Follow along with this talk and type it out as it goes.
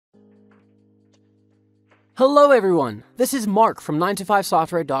Hello everyone, this is Mark from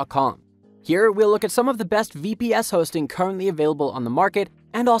 9to5software.com. Here we'll look at some of the best VPS hosting currently available on the market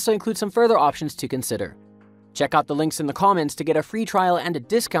and also include some further options to consider. Check out the links in the comments to get a free trial and a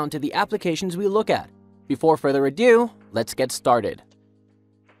discount to the applications we look at. Before further ado, let's get started.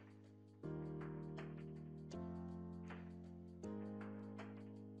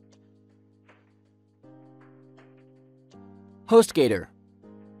 HostGator.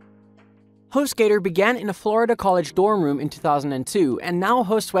 HostGator began in a Florida college dorm room in 2002 and now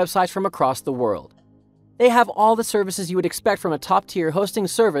hosts websites from across the world. They have all the services you would expect from a top-tier hosting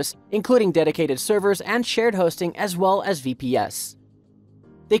service, including dedicated servers and shared hosting as well as VPS.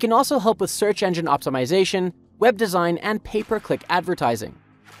 They can also help with search engine optimization, web design, and pay-per-click advertising.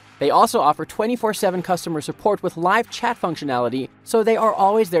 They also offer 24/7 customer support with live chat functionality, so they are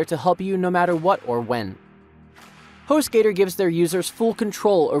always there to help you no matter what or when. HostGator gives their users full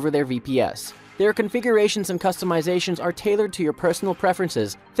control over their VPS. Their configurations and customizations are tailored to your personal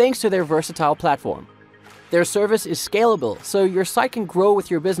preferences thanks to their versatile platform. Their service is scalable, so your site can grow with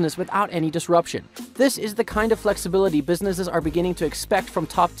your business without any disruption. This is the kind of flexibility businesses are beginning to expect from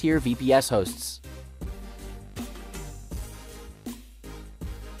top-tier VPS hosts.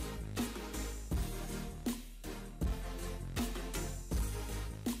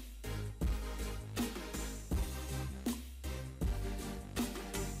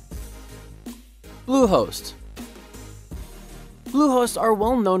 BlueHost. BlueHost are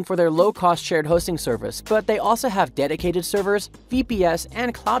well known for their low-cost shared hosting service, but they also have dedicated servers, VPS,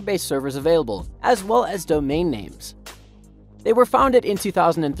 and cloud-based servers available, as well as domain names. They were founded in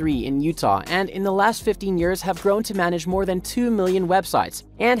 2003 in Utah, and in the last 15 years have grown to manage more than 2 million websites,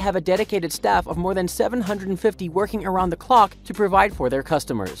 and have a dedicated staff of more than 750 working around the clock to provide for their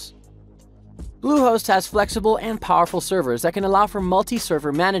customers. BlueHost has flexible and powerful servers that can allow for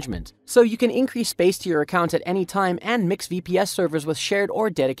multi-server management, so you can increase space to your account at any time and mix VPS servers with shared or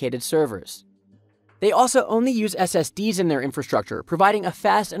dedicated servers. They also only use SSDs in their infrastructure, providing a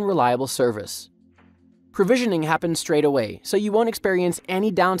fast and reliable service. Provisioning happens straight away, so you won't experience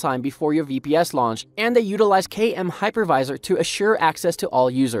any downtime before your VPS launch, and they utilize KM Hypervisor to assure access to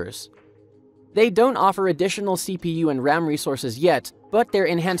all users. They don't offer additional CPU and RAM resources yet, but their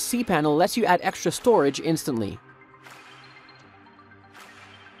enhanced cPanel lets you add extra storage instantly.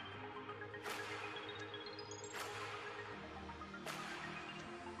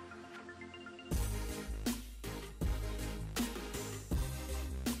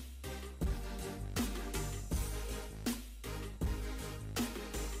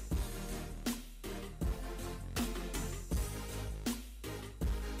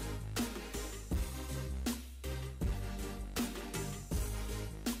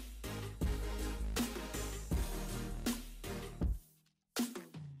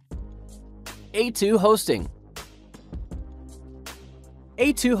 A2 Hosting.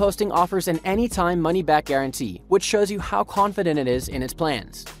 A2 Hosting offers an anytime money-back guarantee, which shows you how confident it is in its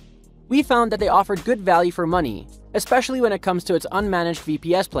plans. We found that they offered good value for money, especially when it comes to its unmanaged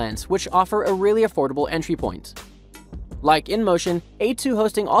VPS plans, which offer a really affordable entry point. Like InMotion, A2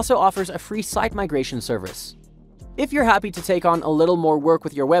 Hosting also offers a free site migration service. If you're happy to take on a little more work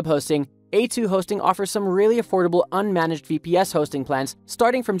with your web hosting, A2 Hosting offers some really affordable unmanaged VPS hosting plans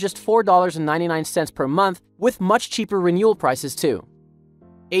starting from just $4.99 per month, with much cheaper renewal prices too.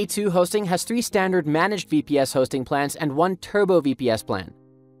 A2 Hosting has 3 standard managed VPS hosting plans and 1 turbo VPS plan.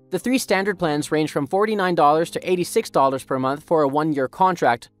 The 3 standard plans range from $49 to $86 per month for a 1-year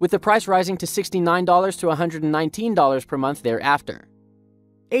contract, with the price rising to $69 to $119 per month thereafter.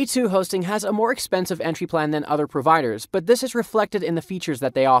 A2 Hosting has a more expensive entry plan than other providers, but this is reflected in the features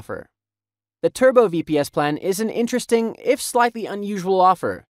that they offer. The Turbo VPS plan is an interesting, if slightly unusual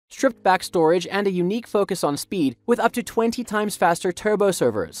offer, stripped back storage and a unique focus on speed with up to 20 times faster turbo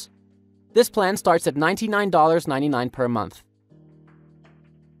servers. This plan starts at $99.99 per month.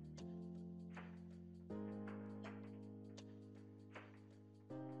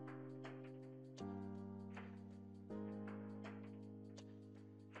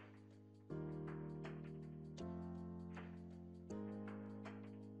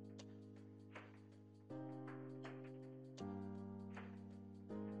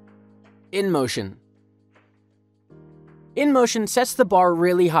 InMotion. InMotion sets the bar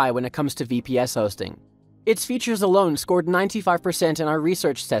really high when it comes to VPS hosting. Its features alone scored 95% in our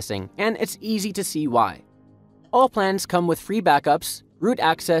research testing, and it's easy to see why. All plans come with free backups, root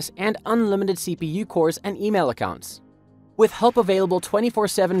access, and unlimited CPU cores and email accounts. With help available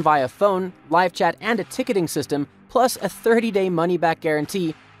 24/7 via phone, live chat, and a ticketing system, plus a 30-day money-back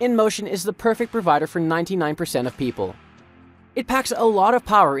guarantee, InMotion is the perfect provider for 99% of people. It packs a lot of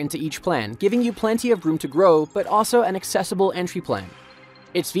power into each plan, giving you plenty of room to grow, but also an accessible entry plan.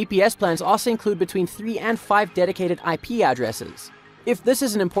 Its VPS plans also include between 3 and 5 dedicated IP addresses. If this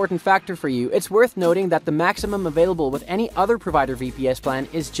is an important factor for you, it's worth noting that the maximum available with any other provider VPS plan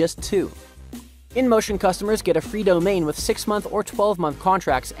is just 2. InMotion customers get a free domain with 6-month or 12-month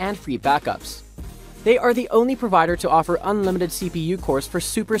contracts and free backups. They are the only provider to offer unlimited CPU cores for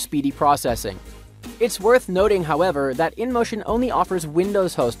super speedy processing. It's worth noting, however, that InMotion only offers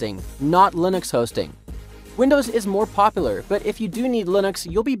Windows hosting, not Linux hosting. Windows is more popular, but if you do need Linux,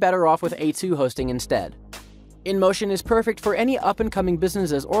 you'll be better off with A2 hosting instead. InMotion is perfect for any up-and-coming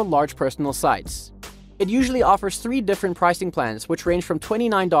businesses or large personal sites. It usually offers 3 different pricing plans, which range from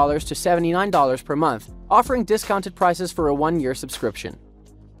 $29 to $79 per month, offering discounted prices for a 1-year subscription.